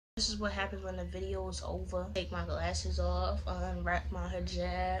This is what happens when the video is over. Take my glasses off, unwrap my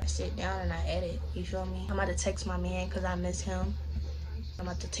hijab, sit down and I edit. You feel me? I'm about to text my man because I miss him. I'm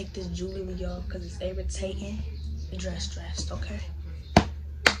about to take this jewelry off because it's irritating. Dressed, okay?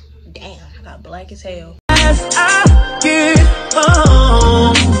 Damn, I got black as hell. As I get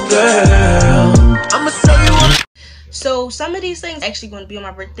home, girl, I'ma say you want. So some of these things actually going to be on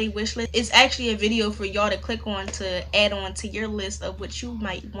my birthday wish list. It's actually a video for y'all to click on to add on to your list of what you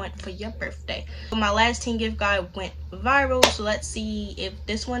might want for your birthday. So my last teen gift guide went viral, so let's see if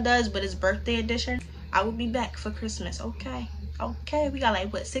this one does, but it's birthday edition. I will be back for Christmas. Okay, we got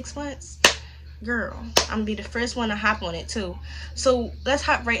like what, 6 months? Girl, I'm gonna be the first one to hop on it too. So let's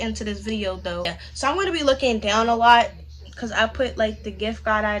hop right into this video though. Yeah. So I'm gonna be looking down a lot because I put like the gift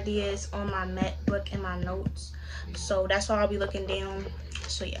guide ideas on my MacBook and my notes. So that's why I'll be looking down.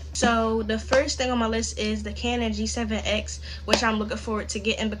 So yeah. So the first thing on my list is the Canon G7X, which I'm looking forward to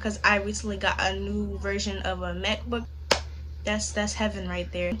getting because I recently got a new version of a MacBook. That's heaven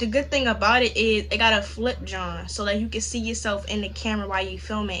right there. The good thing about it is it got a flip John, so like you can see yourself in the camera while you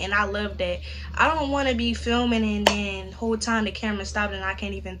filming, and I love that. I don't want to be filming and then whole time the camera stopped and I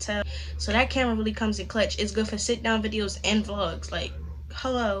can't even tell. So that camera really comes in clutch. It's good for sit down videos and vlogs. Like,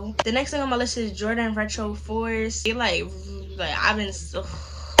 hello. The next thing on my list is Jordan Retro 4s. They like I've been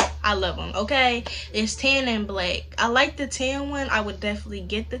I love them. Okay, it's tan and black. I like the tan one. I would definitely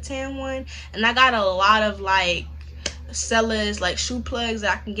get the tan one, and I got a lot of like sellers like shoe plugs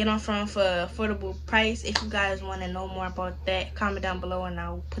that I can get on from for affordable price. If you guys want to know more about that, comment down below and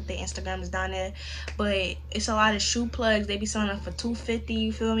I'll put the Instagrams down there. But it's a lot of shoe plugs. They be selling them for $250,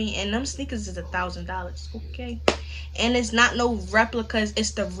 you feel me? And them sneakers is $1,000, okay? And it's not no replicas,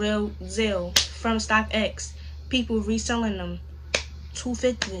 it's the real deal from StockX. People reselling them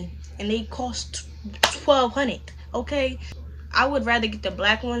 $250 and they cost $1,200, okay? I would rather get the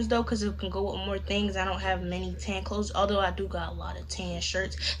black ones though because it can go with more things. I don't have many tan clothes, although I do got a lot of tan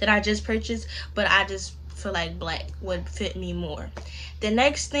shirts that I just purchased, but I just feel like black would fit me more. The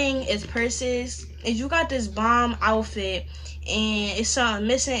next thing is purses. If you got this bomb outfit and it's something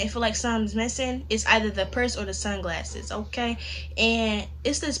missing, it feel like something's missing, it's either the purse or the sunglasses, okay? And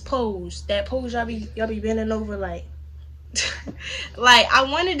it's this pose, that pose y'all be bending over like like I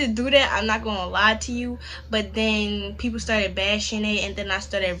wanted to do that, I'm not gonna lie to you, but then people started bashing it and then I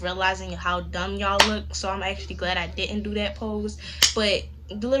started realizing how dumb y'all look, so I'm actually glad I didn't do that pose. But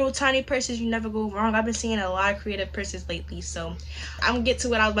the little tiny purses, you never go wrong. I've been seeing a lot of creative purses lately, so I'm gonna get to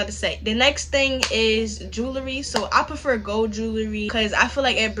what I was about to say. The next thing is jewelry. So I prefer gold jewelry because I feel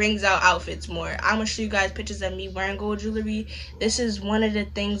like it brings out outfits more. I'm gonna show you guys pictures of me wearing gold jewelry. This is one of the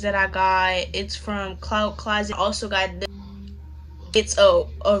things that I got. It's from Cloud Closet. I also got this. It's a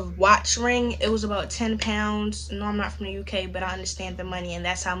watch ring. It was about 10 pounds. No, I'm not from the UK, but I understand the money, and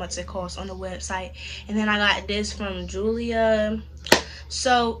that's how much it costs on the website. And then I got this from Julia.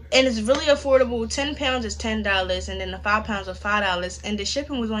 So, and it's really affordable. 10 pounds is $10, and then the 5 pounds was $5, and the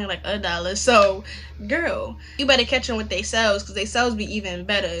shipping was only like $1. So, girl, you better catch them with they sales, because they sales be even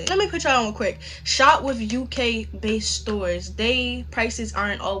better. Let me put y'all on quick. Shop with UK-based stores. They prices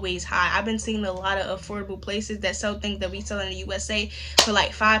aren't always high. I've been seeing a lot of affordable places that sell things that we sell in the USA for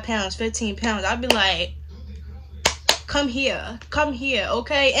like 5 pounds, 15 pounds. I'd be like, come here,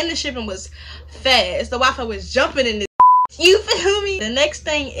 okay? And the shipping was fast. The Wi-Fi was jumping in this. You feel me? The next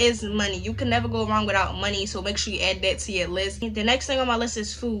thing is money. You can never go wrong without money, so make sure you add that to your list. The next thing on my list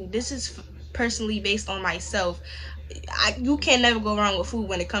is food. This is personally based on myself. You can never go wrong with food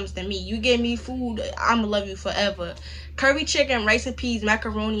when it comes to me. You give me food, I'ma love you forever. Curry chicken, rice and peas,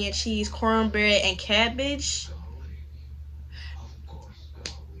 macaroni and cheese, cornbread, and cabbage.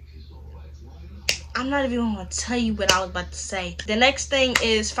 I'm not even gonna tell you what I was about to say. The next thing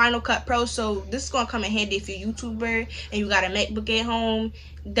is Final Cut Pro. So this is gonna come in handy if you're a YouTuber and you got a MacBook at home.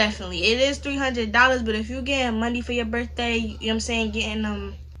 Definitely, it is $300, but if you're getting money for your birthday, you know what I'm saying, getting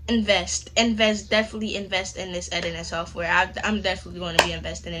definitely invest in this editing software. I'm definitely going to be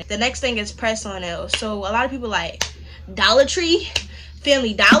investing in it. The next thing is press on nails. So a lot of people like Dollar Tree,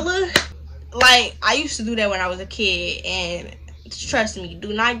 Family Dollar. Like I used to do that when I was a kid, and trust me,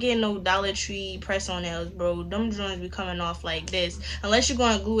 do not get no Dollar Tree press on nails, bro. Them joints be coming off like this. Unless you're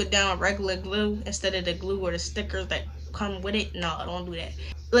going to glue it down with regular glue instead of the glue or the stickers that come with it. No, don't do that.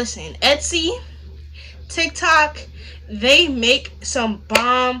 Listen, Etsy, TikTok, they make some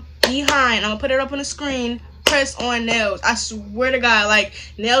bomb behind. I'm going to put it up on the screen. Press on nails. I swear to God, like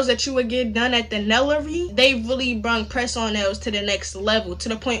nails that you would get done at the nailery, they really brought press on nails to the next level, to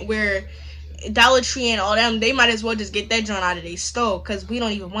the point where Dollar Tree and all them, they might as well just get that joint out of their store, because we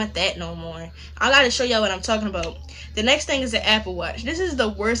don't even want that no more. I gotta show y'all what I'm talking about. The next thing is the Apple Watch. This is the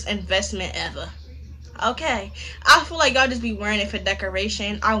worst investment ever. Okay, I feel like y'all just be wearing it for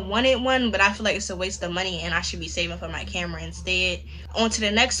decoration. I wanted one, but I feel like it's a waste of money and I should be saving for my camera instead. On to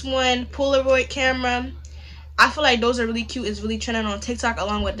the next one, Polaroid camera. I feel like those are really cute. It's really trending on TikTok,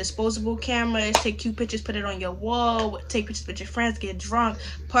 along with disposable cameras. Take cute pictures, put it on your wall, take pictures with your friends, get drunk,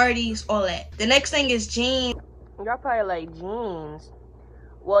 parties, all that. The next thing is jeans. Y'all probably like jeans.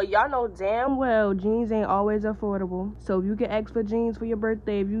 Well, y'all know damn well jeans ain't always affordable. So if you can ask for jeans for your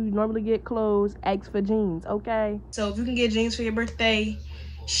birthday, if you normally get clothes, ask for jeans, okay? So if you can get jeans for your birthday,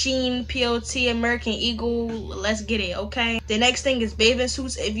 Sheen, PLT, American Eagle, let's get it, okay? The next thing is bathing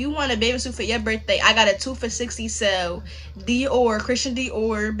suits. If you want a bathing suit for your birthday, I got a 2 for $60 sale. Dior, Christian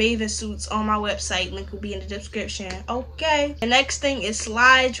Dior bathing suits on my website. Link will be in the description, okay? The next thing is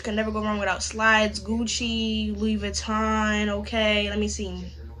slides. You can never go wrong without slides. Gucci, Louis Vuitton, okay? Let me see.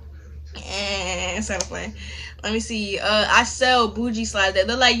 Let me see. I sell bougie slides. They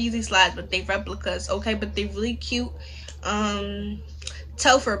look like Yeezy slides, but they replicas, okay? But they really cute.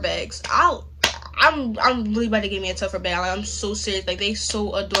 Telfar bags. I'm really about to get me a Telfar bag. Like, I'm so serious. Like, they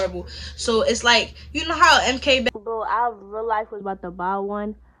so adorable. So it's like, you know how MK bag, bro, I real life was about to buy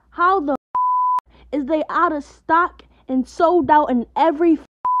one. How the is they out of stock and sold out in every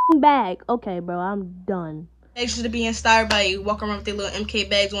bag? Okay, bro, I'm done. They should be inspired by you walking around with their little MK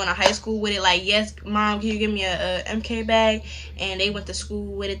bags, going to high school with it. Like, yes, mom, can you give me a MK bag? And they went to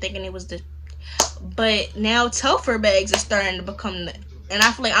school with it thinking it was the. But now Telfar bags are starting to become the. And I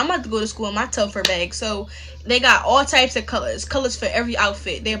feel like I'm about to go to school in my Telfar bag. So they got all types of colors for every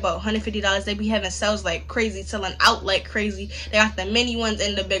outfit. They're about $150. They be having sales like crazy, selling out like crazy. They got the mini ones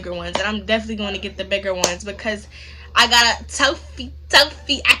and the bigger ones. And I'm definitely going to get the bigger ones because I got a Telfar.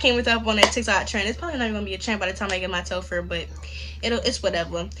 I can't wait up on that TikTok trend. It's probably not even going to be a trend by the time I get my Telfar, but it's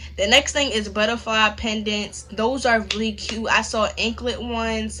whatever. The next thing is butterfly pendants. Those are really cute. I saw anklet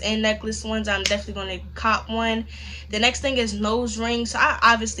ones and necklace ones. I'm definitely going to cop one. The next thing is nose rings. So I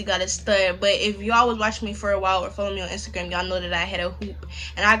obviously got a stud, but if y'all was watching me for a while or follow me on Instagram, y'all know that I had a hoop.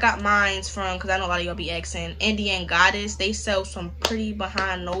 And I got mines from, because I know a lot of y'all be asking, Indian Goddess. They sell some pretty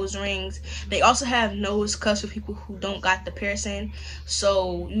behind nose rings. They also have nose cuffs for people who don't got the piercing.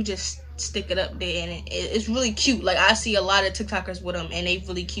 So you just stick it up there and it's really cute. Like, I see a lot of TikTokers with them and they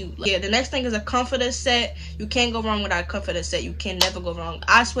really cute. Like, yeah, the next thing is a comforter set. You can't go wrong without a comforter set. You can never go wrong.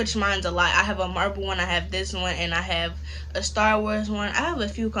 I switch mines a lot. I have a marble one, I have this one, and I have a Star Wars one. I have a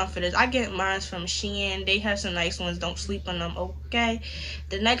few comforters. I get mines from Shein. They have some nice ones. Don't sleep on them, okay?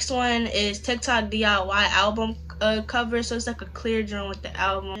 The next one is TikTok DIY album cover. So it's like a clear drawing with the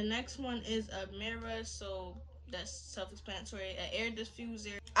album. The next one is a mirror. So that's self-explanatory. An air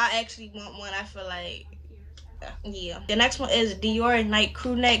diffuser. I actually want one. I feel like, yeah. The next one is Dior Night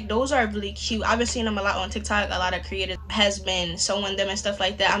crew neck. Those are really cute. I've been seeing them a lot on TikTok. A lot of creators has been sewing them and stuff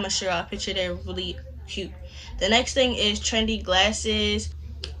like that. I'm gonna show y'all a picture. They're really cute. The next thing is trendy glasses.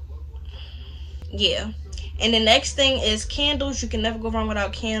 Yeah. And the next thing is candles. You can never go wrong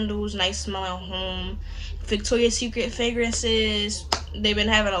without candles. Nice smelling home. Victoria's Secret fragrances. They've been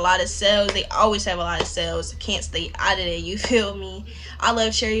having a lot of sales. They always have a lot of sales. Can't stay out of there, you feel me? I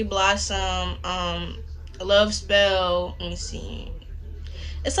love Cherry Blossom. Love Spell. Let me see.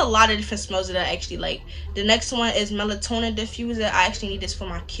 It's a lot of different smells that I actually like. The next one is melatonin diffuser. I actually need this for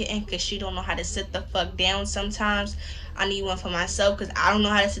my kitten because she don't know how to sit the fuck down sometimes. I need one for myself because I don't know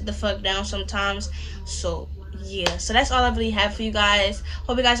how to sit the fuck down sometimes. So yeah, so that's all I really have for you guys.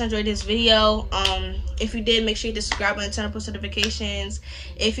 Hope you guys enjoyed this video. If you did, make sure you hit the subscribe button, turn on post notifications.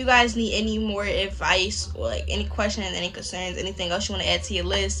 If you guys need any more advice or like any questions, any concerns, anything else you want to add to your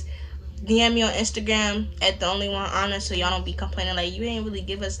list, DM me on Instagram at the only one honest, so y'all don't be complaining like you ain't really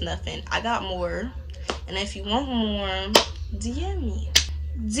give us nothing. I got more, and if you want more, DM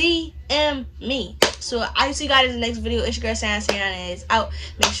me. So I see you guys in the next video. It's your girl Syriana is out.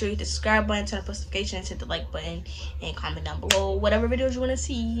 Make sure you hit the subscribe button, turn on post notifications, hit the like button, and comment down below whatever videos you want to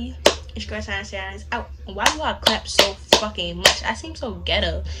see. It's your girl Syriana is out. Why do I clap so fucking much? I seem so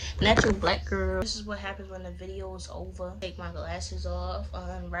ghetto. Natural black girl. This is what happens when the video is over. Take my glasses off,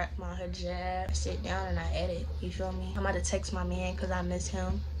 unwrap my hijab, sit down and I edit. You feel me? I'm about to text my man because I miss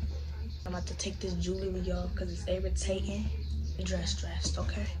him. I'm about to take this jewelry, y'all, because it's irritating. Dressed,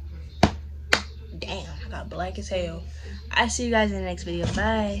 okay? Damn, I got black as hell. I see you guys in the next video.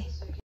 Bye.